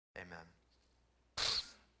Amen.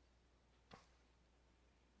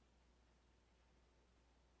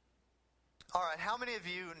 All right, how many of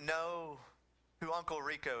you know who Uncle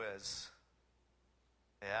Rico is?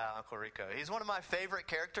 Yeah, Uncle Rico. He's one of my favorite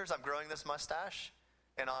characters. I'm growing this mustache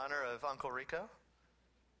in honor of Uncle Rico.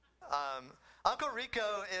 Uncle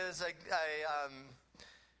Rico is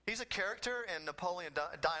he's a character in Napoleon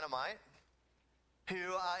Dynamite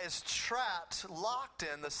who is trapped, locked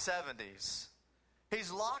in the 70s.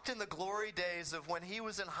 He's locked in the glory days of when he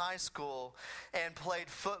was in high school and played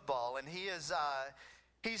football. And he's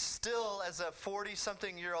still, as a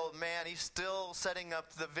 40-something-year-old man, he's still setting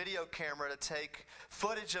up the video camera to take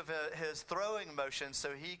footage of his throwing motion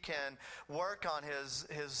so he can work on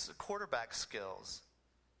his quarterback skills.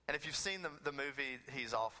 And if you've seen the movie,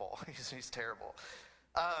 he's awful. He's terrible.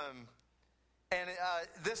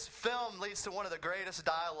 This film leads to one of the greatest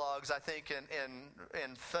dialogues, I think,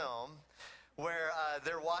 in film, where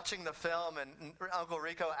they're watching the film, and Uncle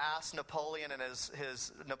Rico asks Napoleon and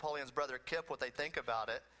his Napoleon's brother Kip what they think about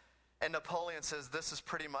it. And Napoleon says, "This is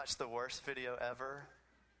pretty much the worst video ever,"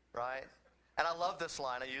 right? And I love this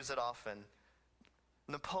line. I use it often.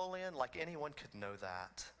 Napoleon, like anyone could know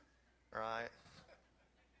that, right?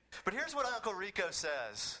 But here's what Uncle Rico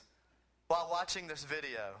says while watching this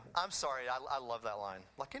video. I'm sorry, I love that line.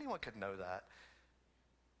 Like anyone could know that.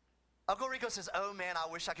 Uncle Rico says, "Oh man, I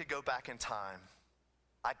wish I could go back in time.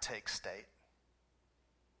 I'd take state."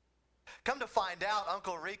 Come to find out,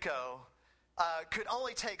 Uncle Rico could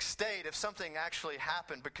only take state if something actually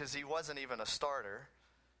happened, because he wasn't even a starter.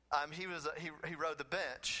 He rode the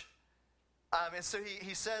bench. And so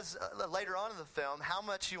he says later on in the film, "How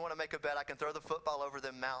much you want to make a bet I can throw the football over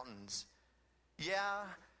them mountains?"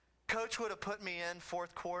 Yeah, coach would have put me in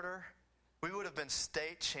fourth quarter. We would have been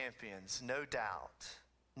state champions, no doubt.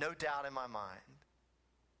 No doubt in my mind.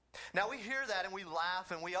 Now we hear that and we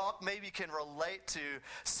laugh, and we all maybe can relate to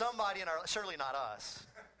somebody in our, surely not us.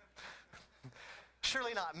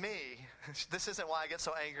 Surely not me. This isn't why I get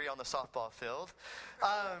so angry on the softball field.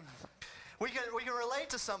 We can relate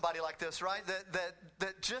to somebody like this, right?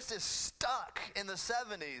 That just is stuck in the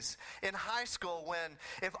 70s in high school, when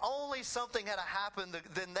if only something had happened,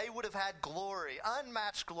 then they would have had glory,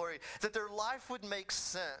 unmatched glory, that their life would make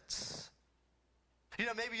sense. You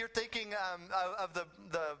know, maybe you're thinking of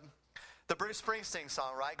the Bruce Springsteen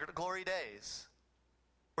song, right? Glory Days,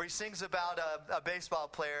 where he sings about a baseball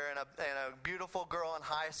player and a beautiful girl in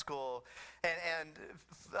high school, and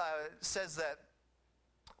says that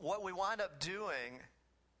what we wind up doing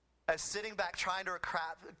is sitting back trying to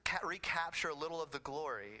recapture a little of the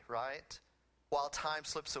glory, right? While time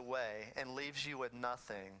slips away and leaves you with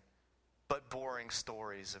nothing but boring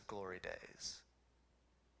stories of glory days.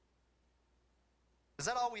 Is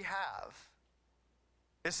that all we have?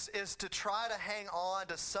 Is to try to hang on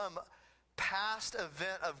to some past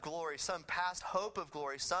event of glory, some past hope of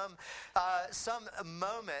glory, some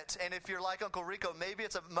moment. And if you're like Uncle Rico, maybe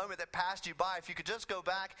it's a moment that passed you by. If you could just go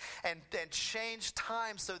back and change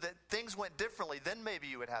time so that things went differently, then maybe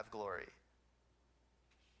you would have glory.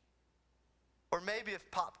 Or maybe if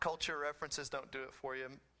pop culture references don't do it for you,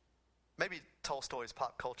 maybe Tolstoy's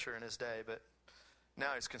pop culture in his day, but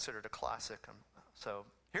now he's considered a classic. So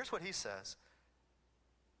here's what he says.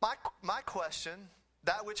 My question,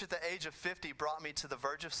 that which at the age of 50 brought me to the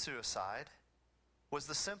verge of suicide, was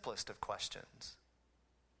the simplest of questions,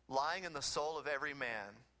 lying in the soul of every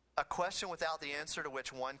man, a question without the answer to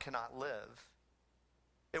which one cannot live.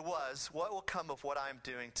 It was, what will come of what I am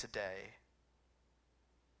doing today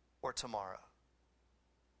or tomorrow?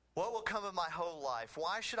 What will come of my whole life?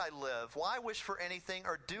 Why should I live? Why wish for anything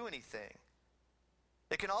or do anything?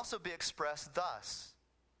 It can also be expressed thus.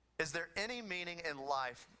 Is there any meaning in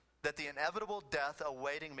life that the inevitable death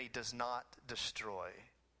awaiting me does not destroy?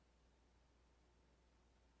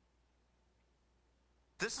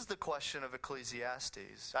 This is the question of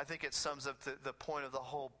Ecclesiastes. I think it sums up the point of the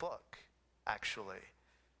whole book, actually.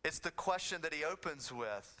 It's the question that he opens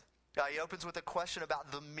with. He opens with a question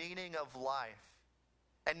about the meaning of life.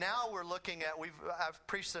 And now we're looking at, I've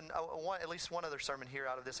preached at least one other sermon here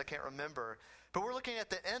out of this, I can't remember. But we're looking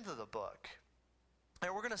at the end of the book.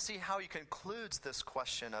 And we're going to see how he concludes this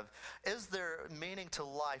question of, is there meaning to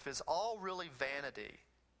life? Is all really vanity?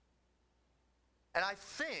 And I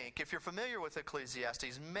think, if you're familiar with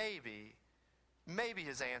Ecclesiastes, maybe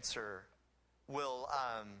his answer will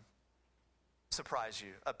surprise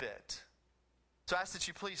you a bit. So I ask that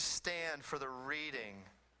you please stand for the reading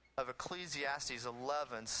of Ecclesiastes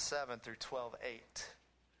 11:7 through 12:8.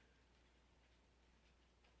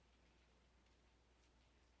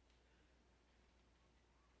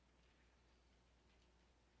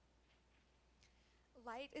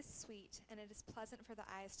 Light is sweet, and it is pleasant for the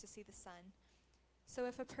eyes to see the sun. So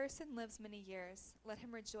if a person lives many years, let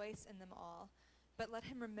him rejoice in them all. But let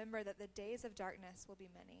him remember that the days of darkness will be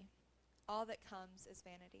many. All that comes is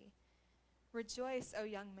vanity. Rejoice, O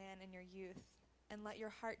young man, in your youth, and let your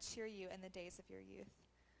heart cheer you in the days of your youth.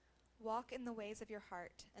 Walk in the ways of your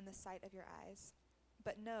heart and the sight of your eyes.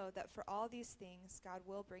 But know that for all these things God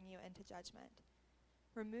will bring you into judgment.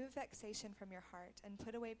 Remove vexation from your heart and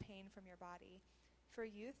put away pain from your body, for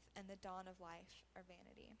youth and the dawn of life are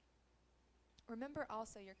vanity. Remember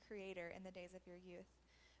also your Creator in the days of your youth,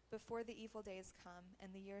 before the evil days come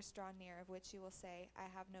and the years draw near of which you will say, I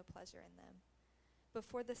have no pleasure in them.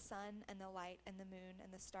 Before the sun and the light and the moon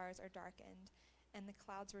and the stars are darkened, and the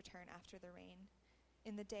clouds return after the rain,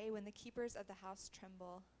 in the day when the keepers of the house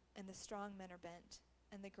tremble, and the strong men are bent,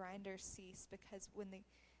 and the grinders cease because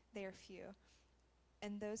they are few,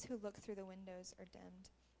 and those who look through the windows are dimmed,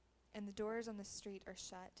 and the doors on the street are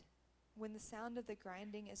shut, when the sound of the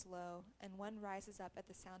grinding is low, and one rises up at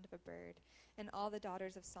the sound of a bird, and all the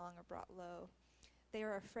daughters of song are brought low. They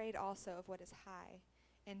are afraid also of what is high,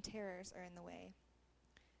 and terrors are in the way.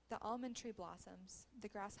 The almond tree blossoms, the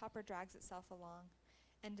grasshopper drags itself along,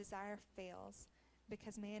 and desire fails,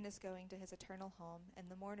 because man is going to his eternal home, and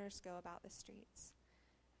the mourners go about the streets.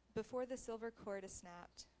 Before the silver cord is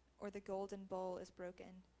snapped, or the golden bowl is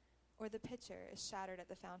broken, or the pitcher is shattered at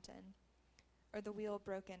the fountain, or the wheel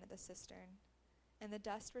broken at the cistern, and the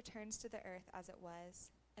dust returns to the earth as it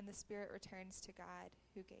was, and the spirit returns to God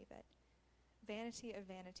who gave it. Vanity of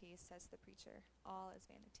vanities, says the preacher, all is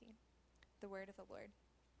vanity. The word of the Lord.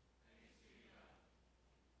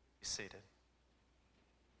 Be seated.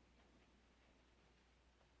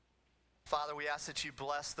 Father, we ask that you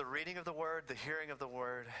bless the reading of the word, the hearing of the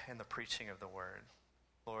word, and the preaching of the word.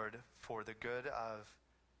 Lord, for the good of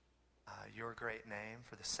your great name,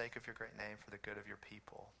 for the sake of your great name, for the good of your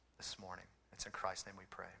people this morning. It's in Christ's name we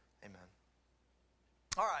pray. Amen.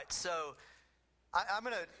 All right, so I'm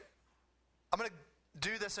gonna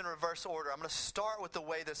do this in reverse order. I'm gonna start with the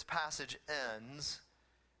way this passage ends.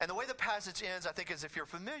 And the way the passage ends, I think, is if you're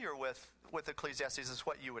familiar with Ecclesiastes, is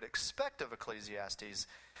what you would expect of Ecclesiastes.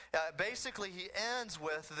 Basically, he ends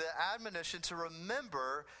with the admonition to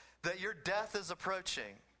remember that your death is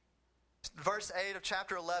approaching. Verse 8 of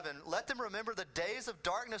chapter 11, let them remember the days of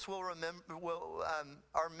darkness will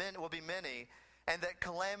be many, and that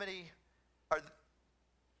calamity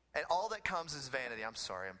and all that comes is vanity. I'm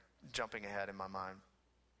sorry, I'm jumping ahead in my mind.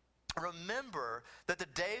 Remember that the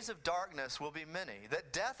days of darkness will be many,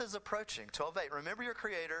 that death is approaching. 12:8. Remember your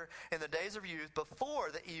Creator in the days of youth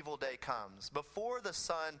before the evil day comes, before the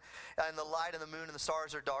sun and the light and the moon and the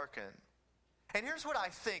stars are darkened. And here's what I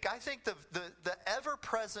think. I think the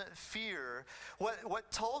ever-present fear, what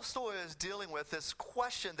Tolstoy is dealing with, this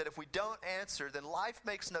question that if we don't answer, then life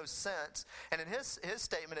makes no sense. And in his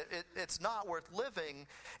statement, it's not worth living,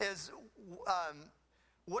 is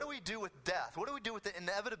what do we do with death? What do we do with the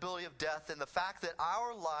inevitability of death and the fact that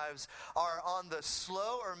our lives are on the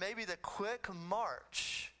slow or maybe the quick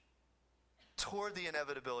march toward the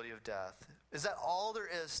inevitability of death? Is that all there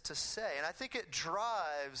is to say? And I think it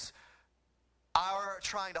drives our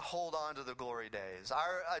trying to hold on to the glory days,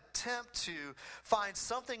 our attempt to find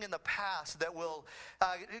something in the past that will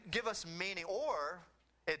give us meaning, or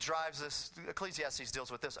it drives us, Ecclesiastes deals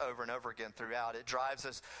with this over and over again throughout, it drives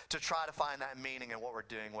us to try to find that meaning in what we're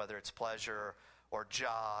doing, whether it's pleasure or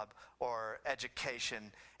job or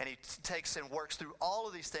education. And he takes and works through all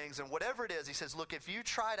of these things, and whatever it is, he says, look, if you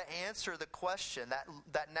try to answer the question,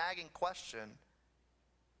 that nagging question,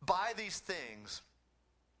 by these things,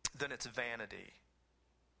 then it's vanity.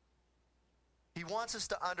 He wants us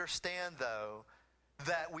to understand, though,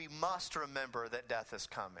 that we must remember that death is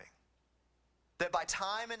coming. That by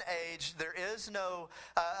time and age, there is no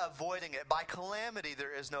avoiding it. By calamity,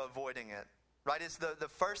 there is no avoiding it. Right? It's the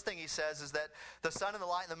first thing he says is that the sun and the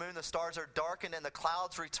light and the moon, the stars are darkened, and the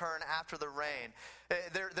clouds return after the rain.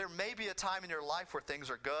 There may be a time in your life where things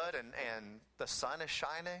are good and the sun is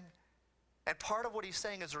shining. And part of what he's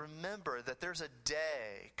saying is remember that there's a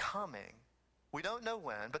day coming. We don't know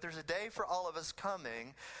when, but there's a day for all of us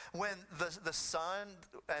coming when the sun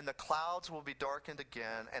and the clouds will be darkened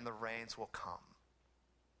again and the rains will come.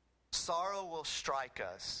 Sorrow will strike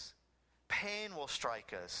us. Pain will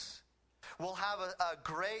strike us. We'll have a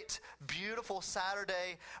great, beautiful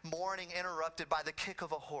Saturday morning interrupted by the kick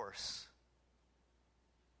of a horse.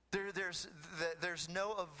 There's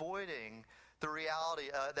no avoiding the reality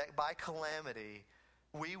that by calamity,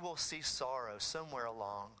 we will see sorrow somewhere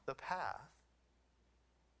along the path.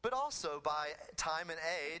 But also by time and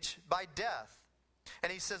age, by death.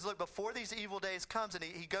 And he says, look, before these evil days comes, and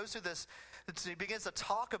he goes through this he begins to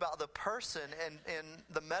talk about the person in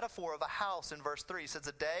the metaphor of a house in verse 3. He says,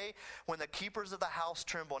 a day when the keepers of the house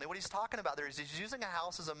tremble. And what he's talking about there is he's using a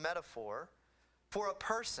house as a metaphor for a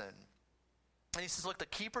person. And he says, look, the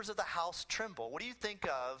keepers of the house tremble. What do you think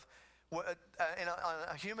of in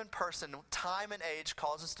a human person, time and age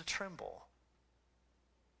causes to tremble?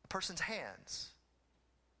 A person's hands.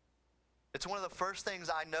 It's one of the first things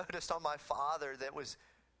I noticed on my father that was,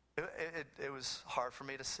 it was hard for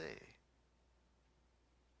me to see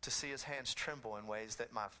his hands tremble in ways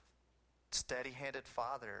that my steady-handed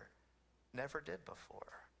father never did before.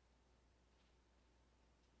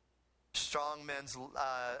 Strong men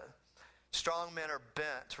are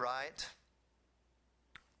bent, right?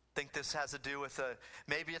 Think this has to do with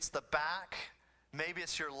maybe it's the back, maybe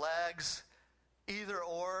it's your legs, either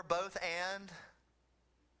or, both and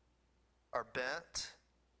are bent.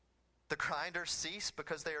 The grinders cease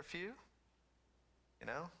because they are few. You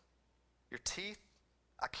know, your teeth,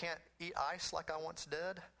 I can't eat ice like I once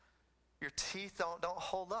did. Your teeth don't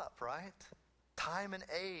hold up, right? Time and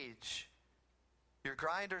age. Your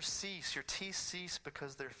grinders cease, your teeth cease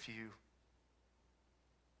because they're few.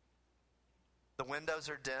 The windows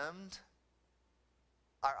are dimmed.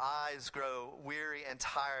 Our eyes grow weary and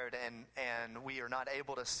tired, and we are not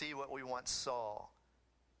able to see what we once saw.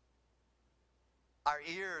 Our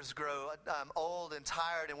ears grow old and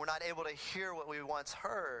tired, and we're not able to hear what we once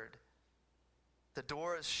heard. The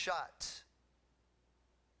door is shut.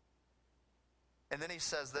 And then he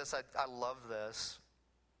says this, I love this.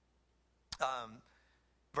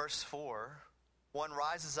 Verse 4, one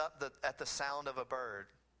rises up at the sound of a bird.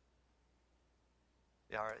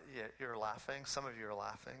 Yeah, you're laughing. Some of you are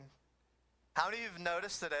laughing. How many of you have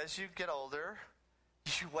noticed that as you get older,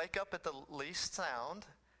 you wake up at the least sound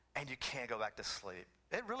and you can't go back to sleep?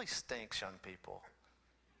 It really stinks, young people.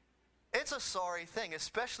 It's a sorry thing,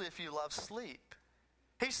 especially if you love sleep.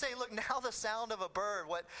 He's saying, look, now the sound of a bird,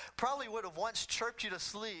 what probably would have once chirped you to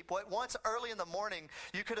sleep, what once early in the morning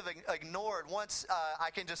you could have ignored, once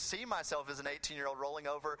I can just see myself as an 18-year-old rolling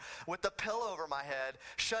over with the pillow over my head,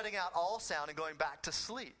 shutting out all sound and going back to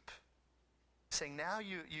sleep. Saying now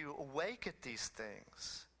you awake at these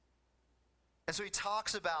things. And so he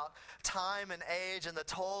talks about time and age and the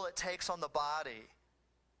toll it takes on the body.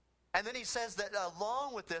 And then he says that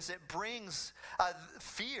along with this, it brings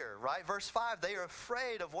fear, right? Verse 5, they are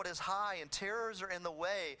afraid of what is high and terrors are in the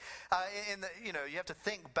way. You have to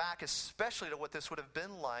think back especially to what this would have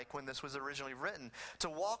been like when this was originally written. To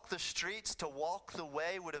walk the streets, to walk the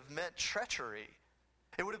way would have meant treachery.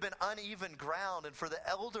 It would have been uneven ground. And for the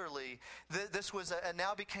elderly, this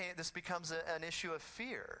becomes an issue of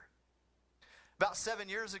fear. About 7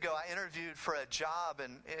 years ago, I interviewed for a job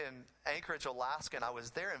in Anchorage, Alaska, and I was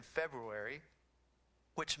there in February,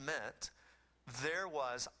 which meant there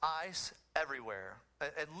was ice everywhere,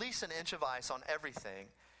 at least an inch of ice on everything.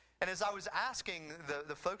 And as I was asking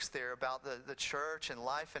the folks there about the church and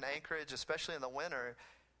life in Anchorage, especially in the winter,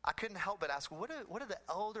 I couldn't help but ask, what do the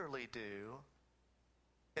elderly do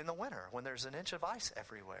in the winter when there's an inch of ice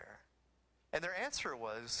everywhere? And their answer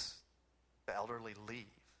was, the elderly leave.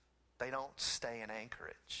 They don't stay in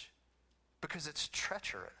Anchorage because it's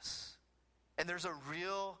treacherous. And there's a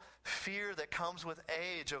real fear that comes with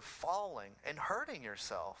age of falling and hurting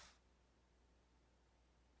yourself.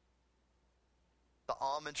 The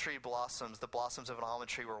almond tree blossoms, the blossoms of an almond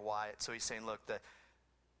tree were white. So he's saying, look,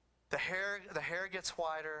 the hair gets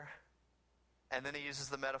whiter, and then he uses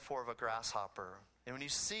the metaphor of a grasshopper. And when you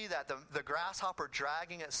see that, the grasshopper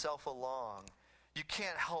dragging itself along, you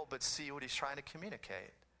can't help but see what he's trying to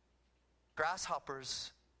communicate.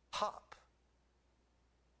 Grasshoppers hop.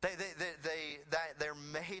 They're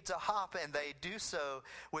made to hop, and they do so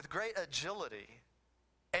with great agility.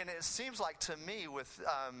 And it seems like to me, with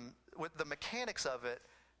the mechanics of it,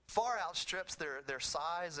 far outstrips their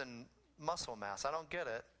size and muscle mass. I don't get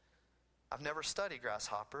it. I've never studied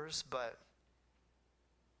grasshoppers,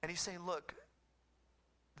 and he's saying, look,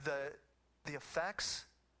 the effects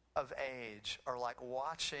of age are like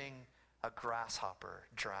watching a grasshopper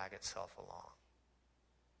drag itself along.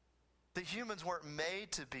 The humans weren't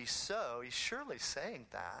made to be so. He's surely saying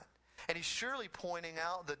that. And he's surely pointing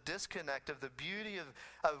out the disconnect of the beauty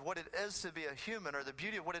of what it is to be a human, or the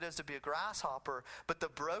beauty of what it is to be a grasshopper, but the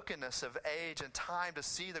brokenness of age and time to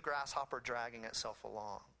see the grasshopper dragging itself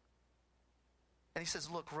along. And he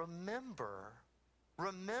says, look, remember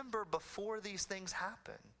before these things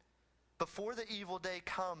happen, before the evil day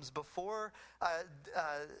comes, before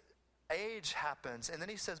age happens. And then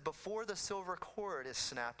he says, before the silver cord is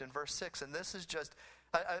snapped in verse 6. And this is just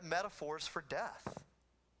metaphors for death.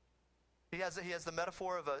 He has the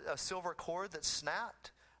metaphor of a silver cord that's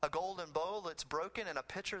snapped, a golden bowl that's broken and a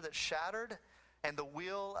pitcher that's shattered and the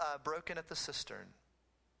wheel broken at the cistern.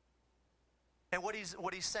 And what he's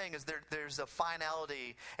saying is there's a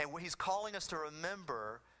finality, and what he's calling us to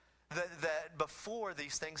remember that before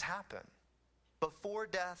these things happen, before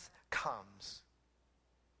death comes,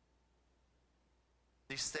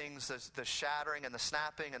 these things, the shattering and the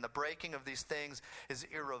snapping and the breaking of these things is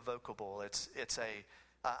irrevocable. It's a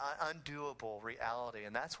undoable reality.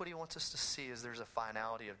 And that's what he wants us to see, is there's a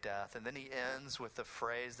finality of death. And then he ends with the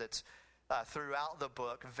phrase that's throughout the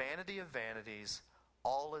book, vanity of vanities,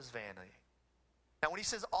 all is vanity. Now when he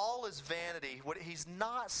says all is vanity, he's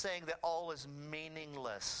not saying that all is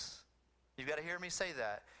meaningless. You've got to hear me say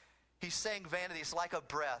that. He's saying vanity is like a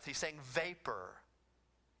breath. He's saying vapor.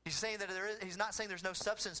 He's saying that he's not saying there's no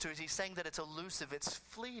substance to it. He's saying that it's elusive, it's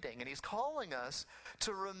fleeting. And he's calling us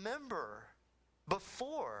to remember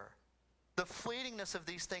before the fleetingness of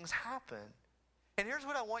these things happen. And here's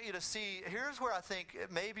what I want you to see. Here's where I think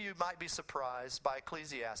maybe you might be surprised by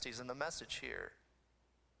Ecclesiastes and the message here.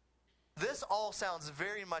 This all sounds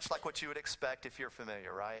very much like what you would expect if you're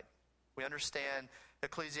familiar, right? We understand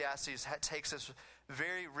Ecclesiastes takes this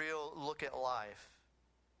very real look at life.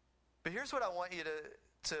 But here's what I want you to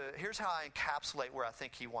here's how I encapsulate where I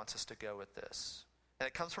think he wants us to go with this. And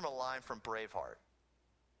it comes from a line from Braveheart.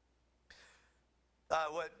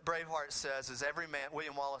 What Braveheart says is every man,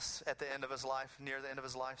 William Wallace at the end of his life, near the end of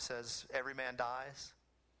his life, says every man dies,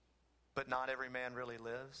 but not every man really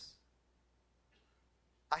lives.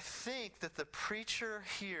 I think that the preacher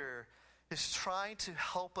here is trying to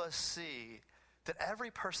help us see that every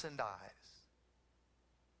person dies,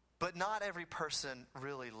 but not every person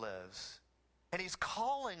really lives. And he's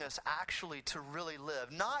calling us actually to really live,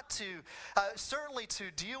 not to, certainly to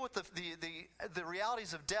deal with the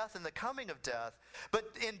realities of death and the coming of death, but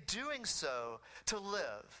in doing so, to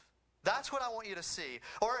live. That's what I want you to see.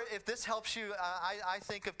 Or if this helps you, I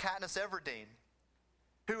think of Katniss Everdeen,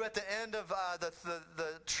 who at the end of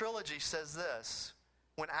the trilogy says this,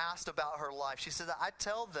 when asked about her life. She says, I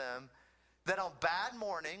tell them that on bad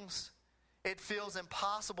mornings, it feels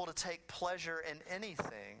impossible to take pleasure in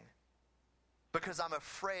anything because I'm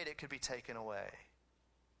afraid it could be taken away.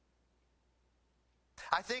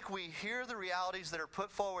 I think we hear the realities that are put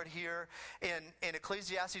forward here in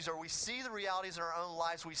Ecclesiastes, or we see the realities in our own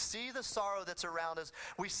lives. We see the sorrow that's around us.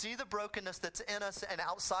 We see the brokenness that's in us and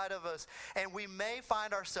outside of us. And we may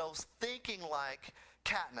find ourselves thinking like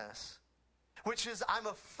Katniss, which is, I'm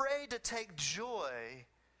afraid to take joy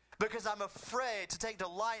because I'm afraid to take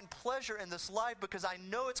delight and pleasure in this life because I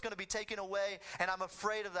know it's going to be taken away and I'm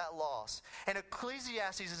afraid of that loss. And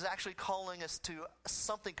Ecclesiastes is actually calling us to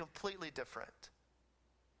something completely different.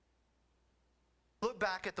 Look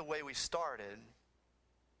back at the way we started.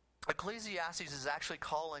 Ecclesiastes is actually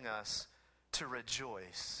calling us to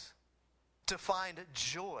rejoice, to find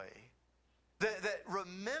joy. That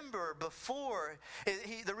remember before,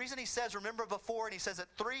 the reason he says remember before, and he says it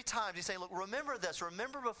 3 times, he's saying, look, remember this,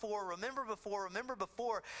 remember before, remember before, remember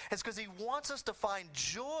before, it's because he wants us to find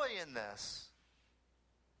joy in this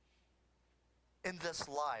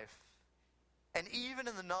life. And even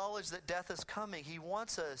in the knowledge that death is coming, he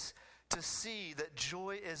wants us to see that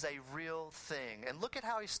joy is a real thing. And look at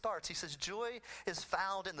how he starts. He says, joy is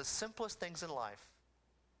found in the simplest things in life.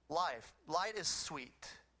 Light is sweet,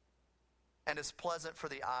 and it's pleasant for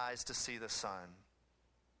the eyes to see the sun.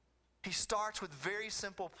 He starts with very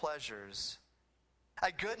simple pleasures,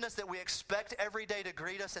 a goodness that we expect every day to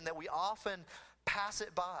greet us and that we often pass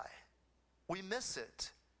it by. We miss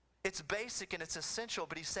it. It's basic and it's essential,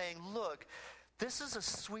 but he's saying, look, this is a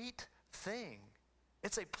sweet thing.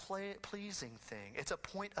 It's a pleasing thing. It's a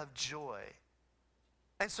point of joy.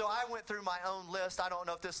 And so I went through my own list. I don't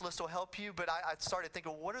know if this list will help you, but I started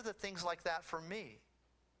thinking, what are the things like that for me?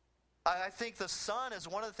 I think the sun is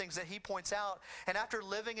one of the things that he points out. And after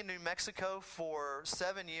living in New Mexico for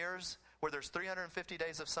 7 years, where there's 350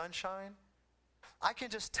 days of sunshine, I can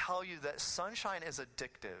just tell you that sunshine is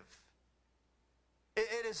addictive.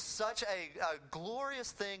 It is such a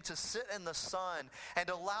glorious thing to sit in the sun and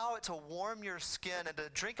allow it to warm your skin and to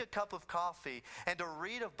drink a cup of coffee and to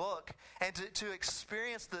read a book and to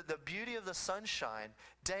experience the beauty of the sunshine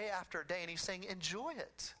day after day. And he's saying, enjoy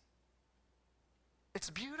it. It's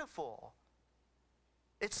beautiful.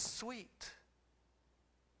 It's sweet.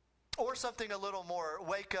 Or something a little more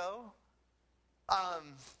Waco.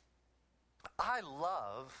 I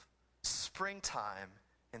love springtime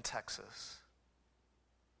in Texas.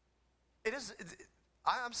 It is.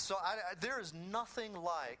 There is nothing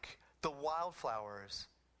like the wildflowers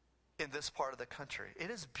in this part of the country.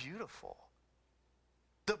 It is beautiful.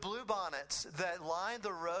 The bluebonnets that line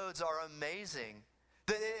the roads are amazing.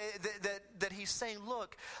 That he's saying,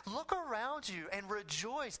 look around you and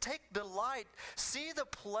rejoice. Take delight. See the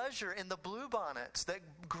pleasure in the bluebonnets that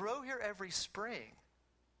grow here every spring.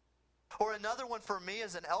 Or another one for me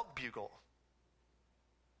is an elk bugle.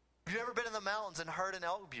 Have you ever been in the mountains and heard an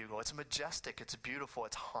elk bugle? It's majestic, it's beautiful,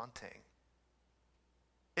 it's haunting.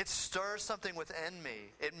 It stirs something within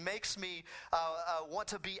me. It makes me want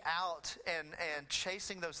to be out and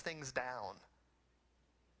chasing those things down.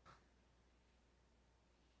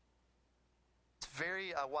 It's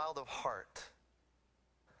very wild of heart.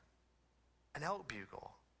 An elk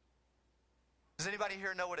bugle. Does anybody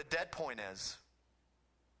here know what a dead point is?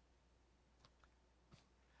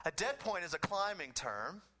 A dead point is a climbing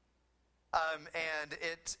term. And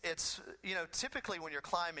it's typically when you're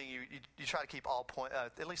climbing, you try to keep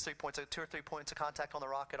at least 3 points, 2 or 3 points of contact on the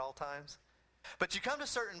rock at all times. But you come to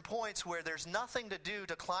certain points where there's nothing to do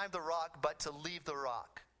to climb the rock but to leave the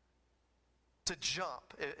rock, to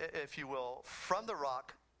jump, if you will, from the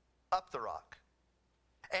rock up the rock.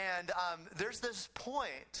 And there's this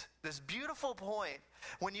point, this beautiful point,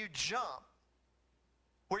 when you jump,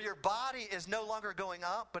 where your body is no longer going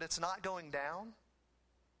up, but it's not going down.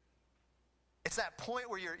 It's that point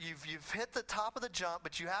where you've hit the top of the jump,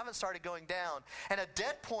 but you haven't started going down. And a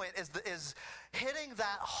dead point is hitting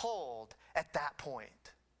that hold at that point.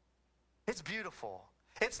 It's beautiful.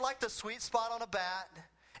 It's like the sweet spot on a bat.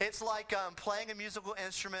 It's like playing a musical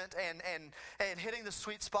instrument and hitting the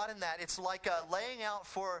sweet spot in that. It's like laying out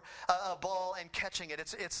for a ball and catching it.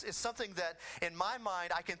 It's something that, in my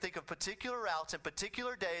mind, I can think of particular routes and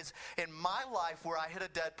particular days in my life where I hit a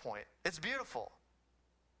dead point. It's beautiful.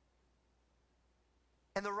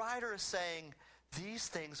 And the writer is saying, these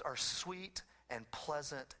things are sweet and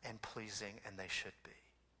pleasant and pleasing, and they should be.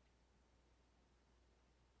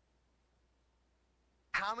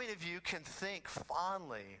 How many of you can think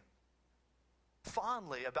fondly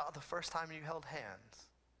about the first time you held hands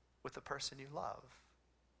with the person you love?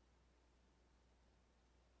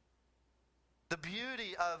 The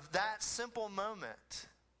beauty of that simple moment,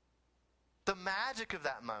 the magic of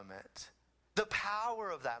that moment, the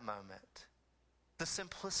power of that moment, the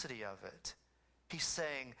simplicity of it. He's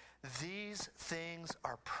saying, these things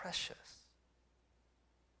are precious.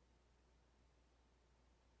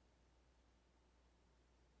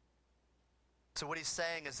 So what he's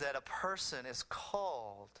saying is that a person is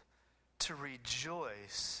called to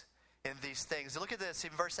rejoice in these things. Look at this.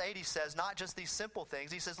 In verse 8 he says, not just these simple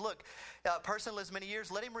things. He says, look, a person lives many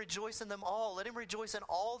years. Let him rejoice in them all. Let him rejoice in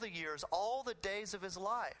all the years, all the days of his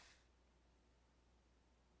life.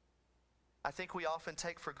 I think we often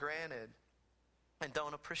take for granted and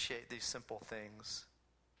don't appreciate these simple things.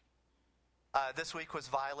 This week was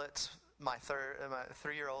Violet's, my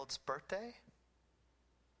 3-year-old's birthday.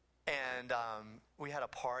 And we had a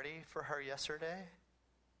party for her yesterday.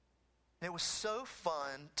 And it was so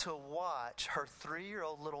fun to watch her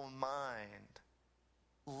 3-year-old little mind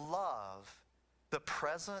love the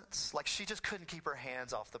presents. Like, she just couldn't keep her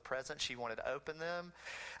hands off the presents. She wanted to open them.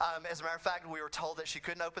 As a matter of fact, we were told that she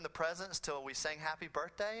couldn't open the presents till we sang happy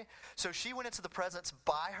birthday. So she went into the presents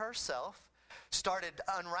by herself, started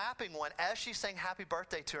unwrapping one as she sang happy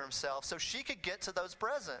birthday to herself so she could get to those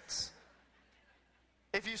presents.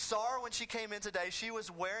 If you saw her when she came in today, she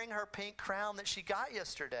was wearing her pink crown that she got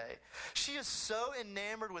yesterday. She is so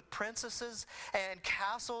enamored with princesses and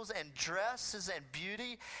castles and dresses and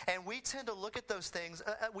beauty. And we tend to look at those things,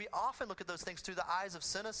 we often look at those things through the eyes of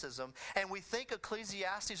cynicism. And we think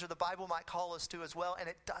Ecclesiastes or the Bible might call us to as well, and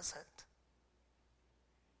it doesn't.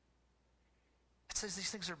 It says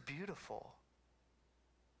these things are beautiful.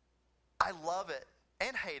 I love it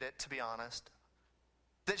and hate it, to be honest,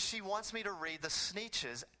 that she wants me to read the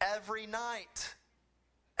Sneetches every night.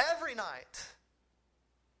 Every night.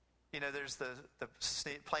 You know, there's the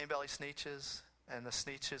plain belly Sneetches and the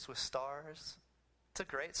Sneetches with stars. It's a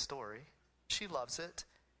great story. She loves it.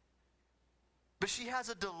 But she has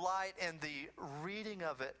a delight in the reading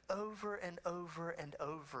of it over and over and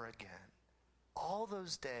over again. All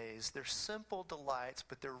those days, they're simple delights,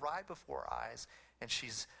 but they're right before her eyes, and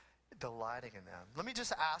she's delighting in them. Let me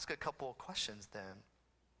just ask a couple of questions then.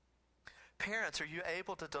 Parents, are you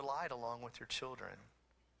able to delight along with your children?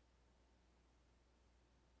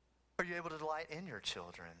 Are you able to delight in your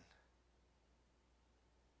children?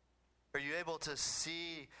 Are you able to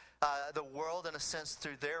see the world in a sense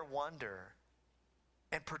through their wonder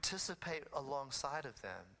and participate alongside of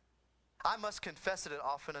them? I must confess that it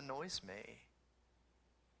often annoys me.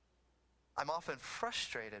 I'm often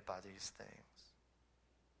frustrated by these things.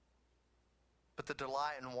 But the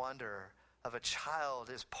delight and wonder of a child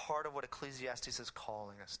is part of what Ecclesiastes is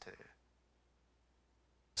calling us to.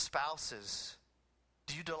 Spouses,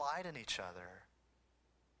 Do you delight in each other?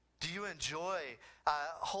 Do you enjoy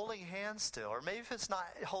holding hands still? Or maybe if it's not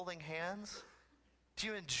holding hands, do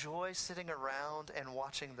you enjoy sitting around and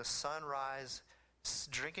watching the sunrise,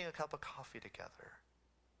 drinking a cup of coffee together?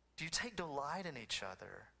 Do you take delight in each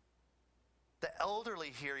other? The elderly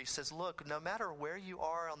here, he says, look, no matter where you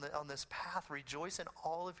are on this path, rejoice in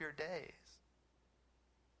all of your days.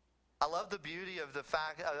 I love the beauty of the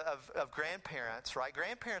fact of grandparents, right?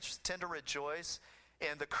 Grandparents tend to rejoice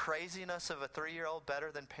in the craziness of a 3-year-old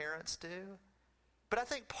better than parents do. But I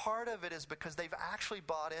think part of it is because they've actually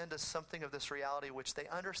bought into something of this reality, which they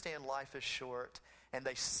understand life is short and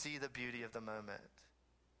they see the beauty of the moment.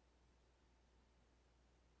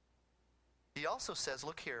 He also says,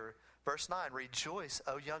 look here, verse 9, rejoice,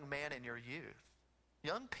 O young man, in your youth.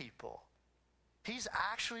 Young people. He's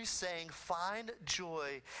actually saying find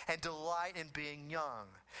joy and delight in being young.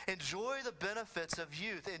 Enjoy the benefits of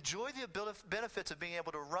youth. Enjoy the benefits of being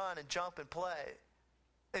able to run and jump and play.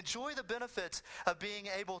 Enjoy the benefits of being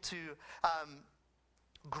able to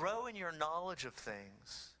grow in your knowledge of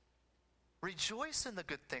things. Rejoice in the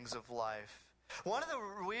good things of life. One of the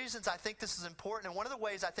reasons I think this is important, and one of the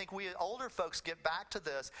ways I think we older folks get back to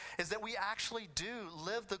this, is that we actually do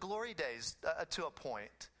live the glory days to a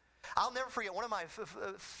point. I'll never forget one of my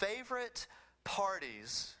favorite party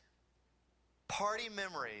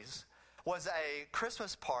memories was a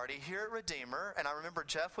Christmas party here at Redeemer, and I remember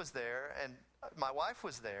Jeff was there, and my wife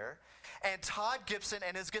was there, and Todd Gibson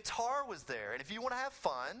and his guitar was there. And if you want to have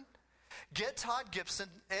fun, get Todd Gibson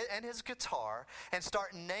and his guitar and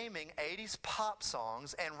start naming 80s pop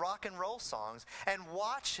songs and rock and roll songs and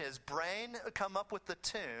watch his brain come up with the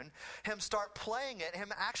tune, him start playing it,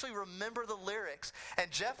 him actually remember the lyrics.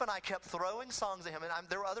 And Jeff and I kept throwing songs at him, and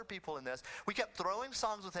there were other people in this. We kept throwing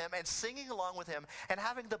songs with him and singing along with him and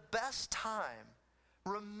having the best time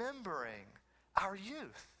remembering our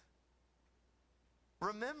youth.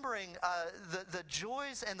 Remembering the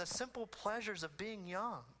joys and the simple pleasures of being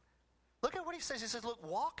young. Look at what he says. He says, look,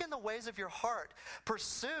 walk in the ways of your heart.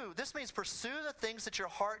 This means pursue the things that your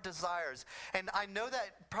heart desires. And I know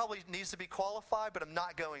that probably needs to be qualified, but I'm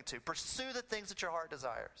not going to. Pursue the things that your heart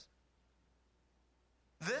desires.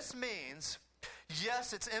 This means,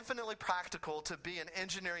 yes, it's infinitely practical to be an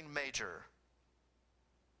engineering major.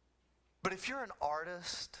 But if you're an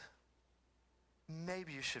artist,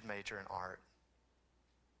 maybe you should major in art.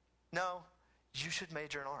 No, you should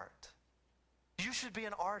major in art. You should be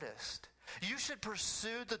an artist. You should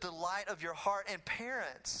pursue the delight of your heart. And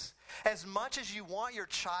parents, as much as you want your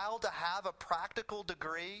child to have a practical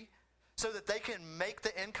degree so that they can make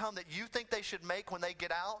the income that you think they should make when they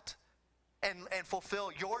get out and fulfill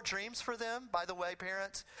your dreams for them, by the way,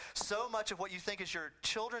 parents, so much of what you think is your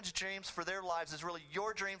children's dreams for their lives is really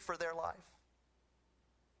your dream for their life.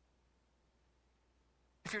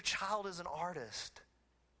 If your child is an artist,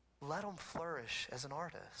 let them flourish as an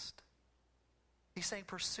artist. He's saying,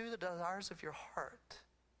 pursue the desires of your heart.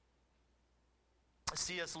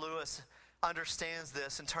 C.S. Lewis understands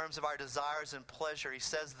this in terms of our desires and pleasure. He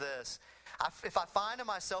says this, if I find in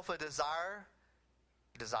myself a desire,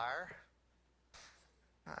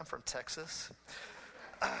 I'm from Texas,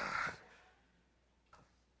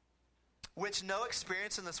 which no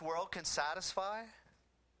experience in this world can satisfy,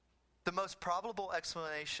 the most probable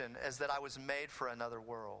explanation is that I was made for another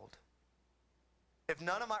world. If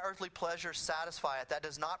none of my earthly pleasures satisfy it, that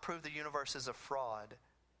does not prove the universe is a fraud.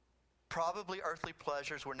 Probably earthly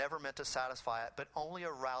pleasures were never meant to satisfy it, but only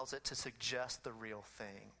arouse it to suggest the real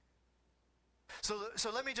thing. So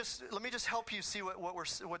let me just help you see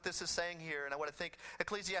what this is saying here, and what I think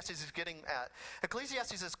Ecclesiastes is getting at.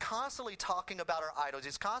 Ecclesiastes is constantly talking about our idols.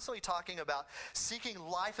 He's constantly talking about seeking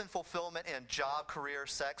life and fulfillment in job, career,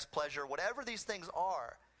 sex, pleasure, whatever these things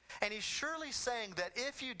are. And he's surely saying that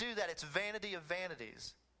if you do that, it's vanity of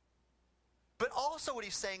vanities. But also what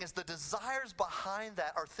he's saying is the desires behind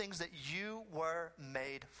that are things that you were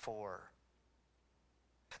made for.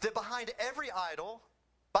 That behind every idol,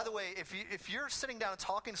 by the way, if you're sitting down and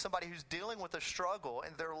talking to somebody who's dealing with a struggle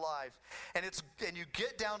in their life, and you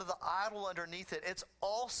get down to the idol underneath it, it's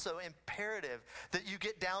also imperative that you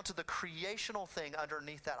get down to the creational thing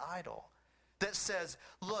underneath that idol. That says,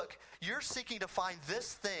 look, you're seeking to find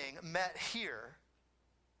this thing met here,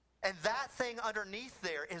 and that thing underneath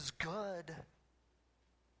there is good.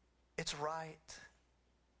 It's right.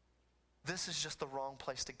 This is just the wrong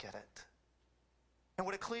place to get it. And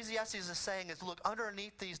what Ecclesiastes is saying is, look,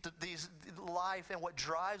 underneath these life and what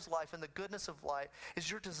drives life and the goodness of life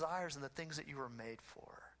is your desires and the things that you were made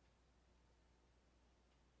for.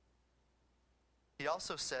 He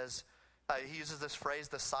also says, he uses this phrase,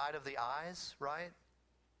 the side of the eyes, right?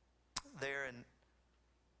 There in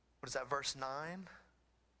what is that, verse 9?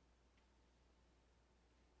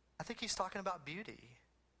 I think he's talking about beauty.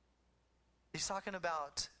 He's talking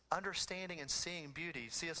about understanding and seeing beauty.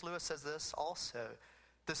 C.S. Lewis says this also.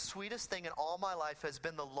 The sweetest thing in all my life has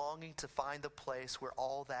been the longing to find the place where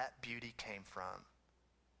all that beauty came from.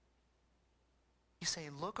 He's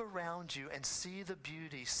saying, look around you and see the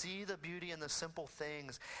beauty in the simple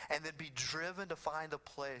things, and then be driven to find the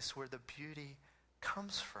place where the beauty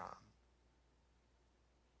comes from.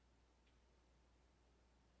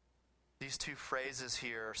 These two phrases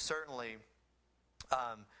here are certainly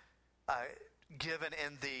given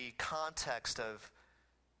in the context of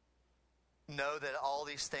know that all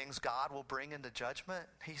these things God will bring into judgment.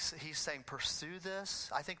 He's saying pursue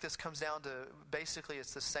this. I think this comes down to basically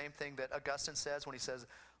it's the same thing that Augustine says when he says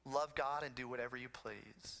love God and do whatever you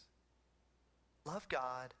please. Love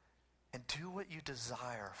God and do what you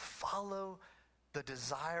desire. Follow the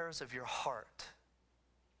desires of your heart.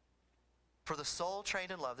 For the soul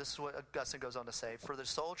trained in love, this is what Augustine goes on to say, for the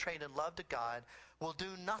soul trained in love to God will do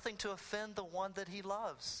nothing to offend the one that he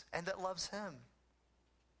loves and that loves him.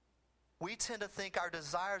 We tend to think our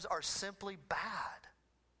desires are simply bad.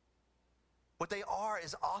 What they are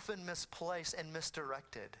is often misplaced and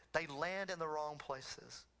misdirected. They land in the wrong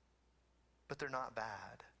places, but they're not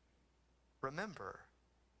bad. Remember.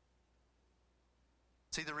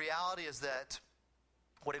 See, the reality is that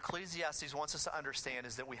what Ecclesiastes wants us to understand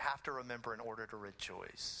is that we have to remember in order to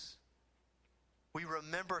rejoice. We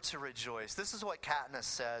remember to rejoice. This is what Katniss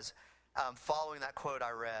says following that quote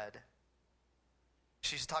I read.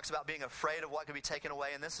 She talks about being afraid of what could be taken away,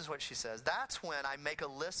 and this is what she says. That's when I make a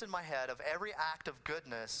list in my head of every act of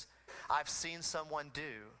goodness I've seen someone do.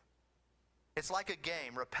 It's like a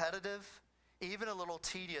game, repetitive, even a little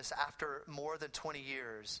tedious after more than 20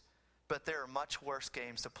 years. But there are much worse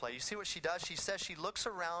games to play. You see what she does? She says she looks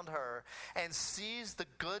around her and sees the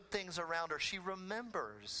good things around her. She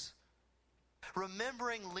remembers.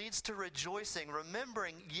 Remembering leads to rejoicing.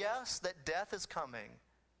 Remembering, yes, that death is coming.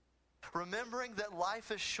 Remembering that life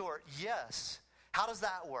is short, yes. How does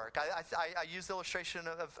that work? I use the illustration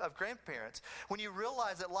of grandparents. When you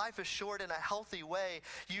realize that life is short in a healthy way,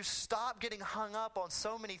 you stop getting hung up on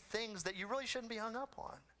so many things that you really shouldn't be hung up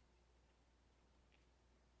on.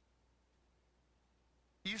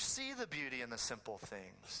 You see the beauty in the simple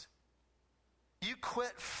things. You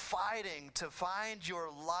quit fighting to find your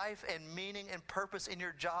life and meaning and purpose in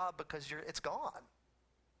your job because it's gone.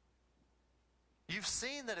 You've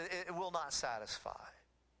seen that it will not satisfy.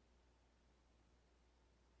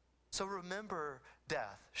 So remember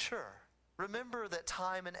death, sure. Remember that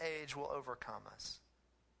time and age will overcome us.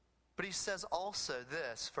 But he says also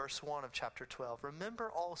this, verse 1 of chapter 12,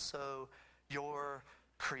 remember also your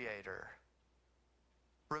Creator.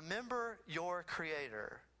 Remember your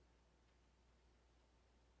Creator.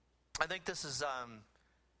 I think this is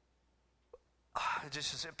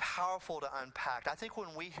just powerful to unpack. I think when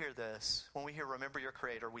we hear this, when we hear remember your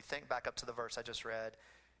Creator, we think back up to the verse I just read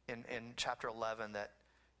in chapter 11 that,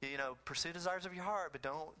 pursue desires of your heart, but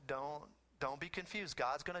don't be confused.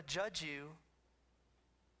 God's going to judge you.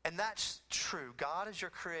 And that's true. God is your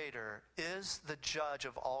Creator, is the judge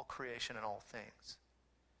of all creation and all things.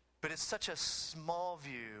 But it's such a small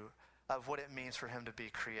view of what it means for him to be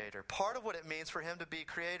Creator. Part of what it means for him to be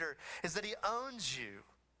Creator is that he owns you.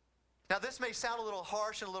 Now, this may sound a little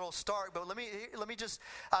harsh and a little stark, but let me just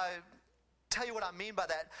tell you what I mean by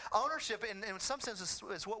that. Ownership, in some sense,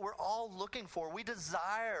 is what we're all looking for. We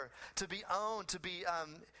desire to be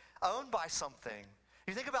owned by something.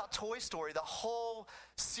 You think about Toy Story, the whole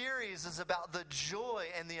series is about the joy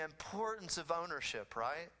and the importance of ownership,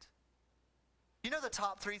 right? You know the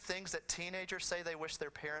top 3 things that teenagers say they wish their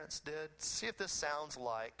parents did? See if this sounds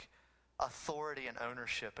like authority and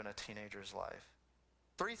ownership in a teenager's life.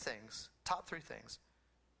 3 things, top 3 things.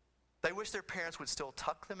 They wish their parents would still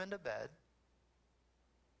tuck them into bed,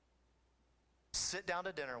 sit down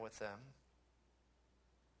to dinner with them,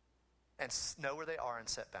 and know where they are and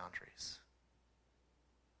set boundaries.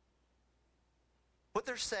 What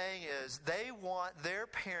they're saying is they want their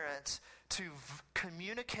parents to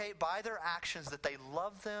communicate by their actions that they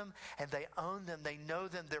love them and they own them, they know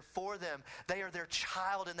them, they're for them, they are their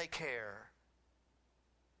child and they care.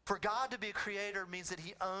 For God to be a Creator means that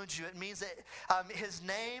he owns you. It means that his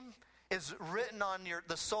name is written on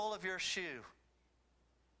the sole of your shoe.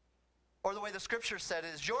 Or the way the scripture said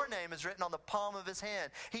is, your name is written on the palm of his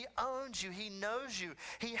hand. He owns you, he knows you,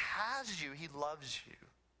 he has you, he loves you.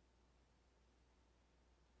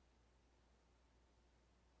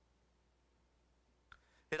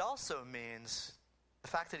 It also means, the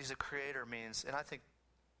fact that he's a Creator means, and I think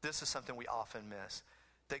this is something we often miss,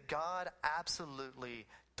 that God absolutely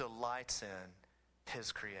delights in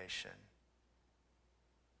his creation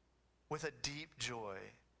with a deep joy.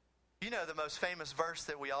 You know the most famous verse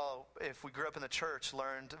that we all, if we grew up in the church,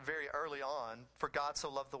 learned very early on, for God so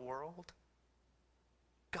loved the world.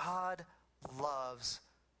 God loves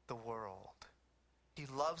the world. He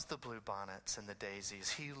loves the bluebonnets and the daisies.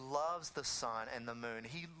 He loves the sun and the moon.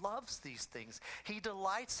 He loves these things. He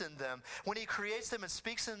delights in them. When he creates them and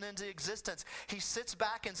speaks them into existence, he sits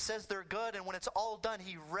back and says they're good. And when it's all done,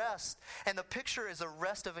 he rests. And the picture is a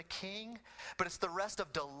rest of a king, but it's the rest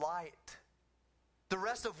of delight. The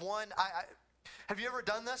rest of one. Have you ever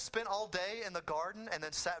done this? Spent all day in the garden and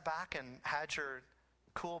then sat back and had your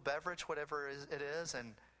cool beverage, whatever it is,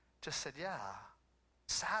 and just said, yeah.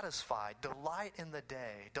 Satisfied, delight in the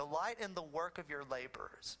day, delight in the work of your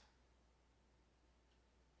labors.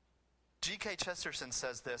 G.K. Chesterton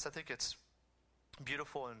says this. I think it's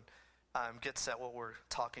beautiful and gets at what we're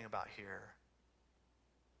talking about here.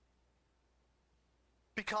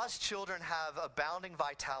 Because children have abounding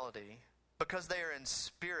vitality, because they are in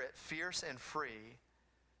spirit fierce and free,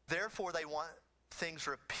 therefore they want things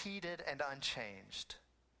repeated and unchanged.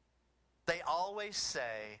 They always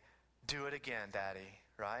say, do it again, Daddy,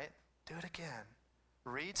 right? Do it again.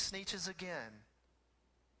 Read Sneetches again.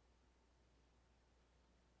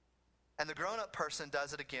 And the grown-up person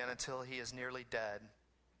does it again until he is nearly dead.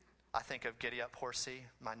 I think of Giddy Up Horsey.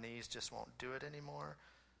 My knees just won't do it anymore.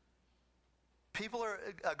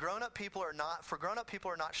 Grown-up people are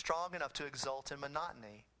not strong enough to exult in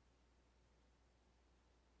monotony.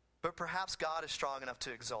 But perhaps God is strong enough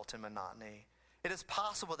to exult in monotony. It is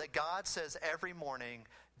possible that God says every morning,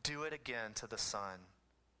 do it again to the sun.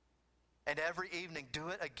 And every evening, do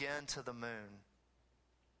it again to the moon.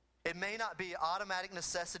 It may not be automatic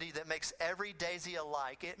necessity that makes every daisy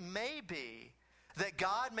alike. It may be that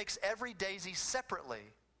God makes every daisy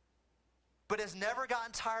separately, but has never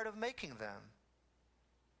gotten tired of making them.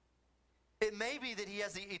 It may be that he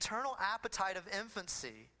has the eternal appetite of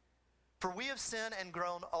infancy, for we have sinned and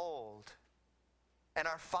grown old, and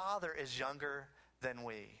our Father is younger than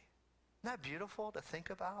we. Isn't that beautiful to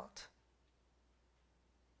think about?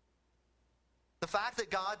 The fact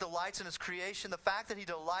that God delights in his creation, the fact that he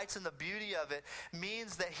delights in the beauty of it,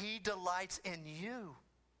 means that he delights in you.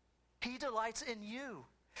 He delights in you.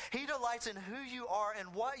 He delights in who you are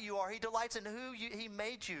and what you are. He delights in he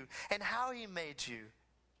made you and how he made you.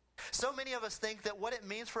 So many of us think that what it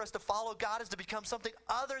means for us to follow God is to become something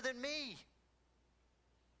other than me.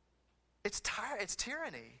 It's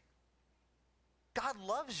tyranny. God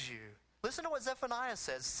loves you. Listen to what Zephaniah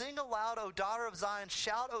says. Sing aloud, O daughter of Zion.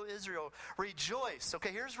 Shout, O Israel. Rejoice.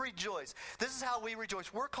 Okay, here's rejoice. This is how we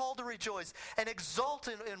rejoice. We're called to rejoice and exult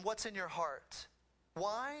in what's in your heart.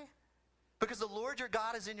 Why? Because the Lord your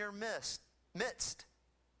God is in your midst.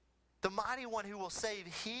 The mighty one who will save,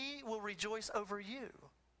 he will rejoice over you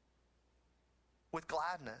with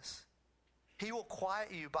gladness. He will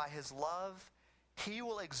quiet you by his love. He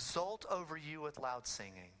will exult over you with loud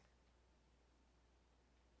singing.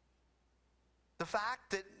 The fact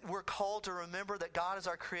that we're called to remember that God is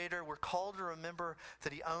our creator, we're called to remember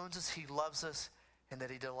that he owns us, he loves us, and that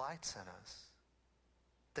he delights in us,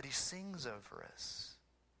 that he sings over us.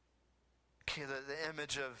 Okay, the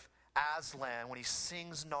image of Aslan when he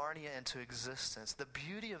sings Narnia into existence, the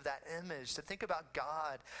beauty of that image, to think about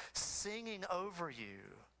God singing over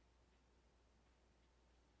you.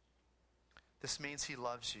 This means he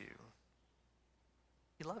loves you.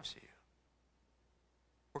 He loves you.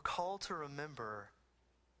 We're called to remember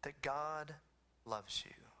that God loves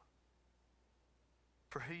you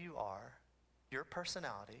for who you are, your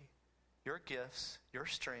personality, your gifts, your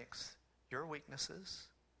strengths, your weaknesses.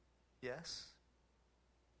 Yes,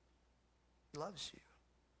 he loves you.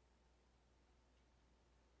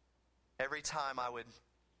 It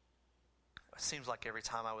seems like every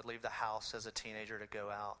time I would leave the house as a teenager to go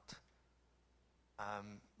out,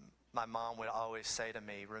 my mom would always say to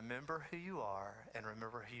me, remember who you are and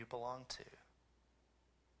remember who you belong to.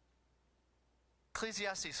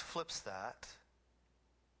 Ecclesiastes flips that,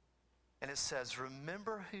 and it says,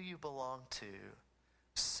 remember who you belong to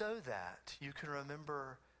so that you can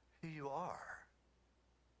remember who you are,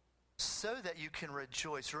 so that you can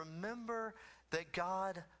rejoice. Remember that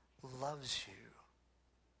God loves you,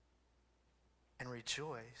 and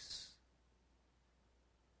rejoice.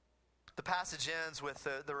 The passage ends with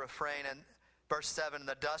the refrain in verse 7,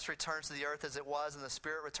 the dust returns to the earth as it was, and the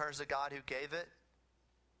spirit returns to God who gave it.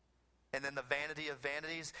 And then the vanity of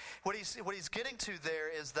vanities. What he's getting to there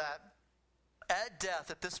is that at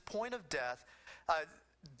death, at this point of death,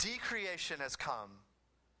 decreation has come.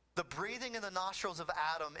 The breathing in the nostrils of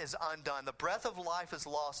Adam is undone. The breath of life is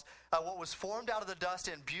lost. What was formed out of the dust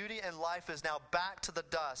in beauty and life is now back to the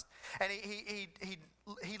dust. And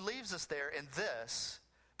he leaves us there in this.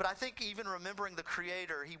 But I think even remembering the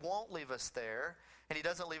Creator, he won't leave us there. And he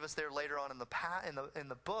doesn't leave us there later on in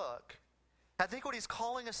the book. I think what he's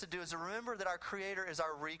calling us to do is to remember that our Creator is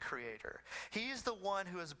our recreator. He is the one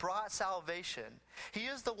who has brought salvation. He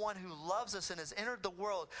is the one who loves us and has entered the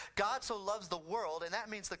world. God so loves the world, and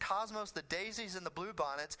that means the cosmos, the daisies, and the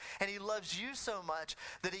bluebonnets, and he loves you so much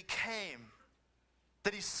that he came,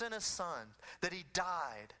 that he sent his son, that he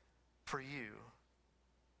died for you.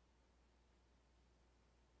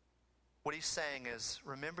 What he's saying is,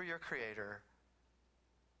 remember your Creator,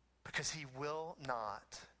 because he will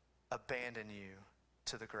not abandon you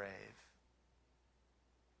to the grave.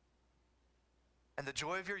 And the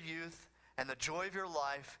joy of your youth, and the joy of your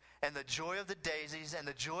life, and the joy of the daisies, and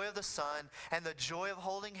the joy of the sun, and the joy of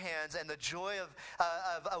holding hands, and the joy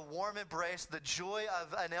of a warm embrace, the joy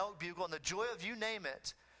of an elk bugle, and the joy of you name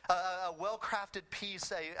it, a well-crafted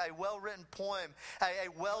piece, a well-written poem, a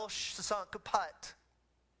well-sunk putt.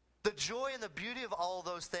 The joy and the beauty of all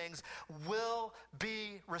those things will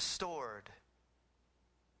be restored,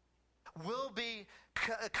 will be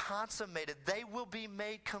consummated. They will be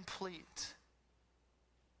made complete.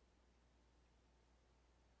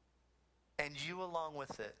 And you along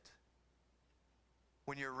with it,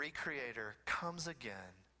 when your recreator comes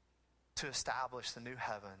again to establish the new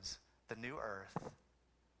heavens, the new earth,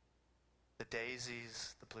 the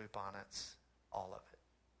daisies, the bluebonnets, all of it.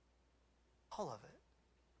 All of it.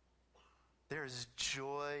 There is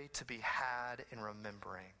joy to be had in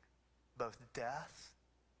remembering both death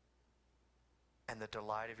and the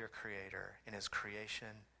delight of your Creator in his creation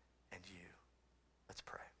and you. Let's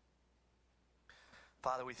pray.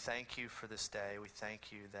 Father, we thank you for this day. We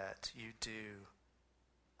thank you that you do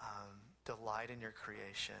delight in your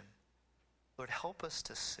creation. Lord, help us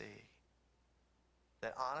to see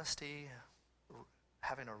that honesty,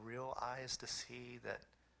 having a real eyes to see that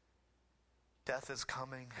death is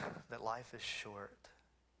coming, that life is short,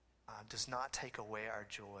 does not take away our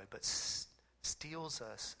joy, but steals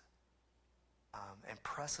us and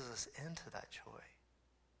presses us into that joy.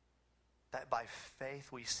 That by faith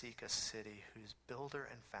we seek a city whose builder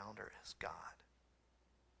and founder is God.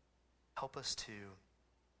 Help us to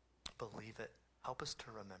believe it. Help us to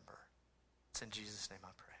remember. It's in Jesus' name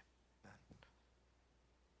I pray.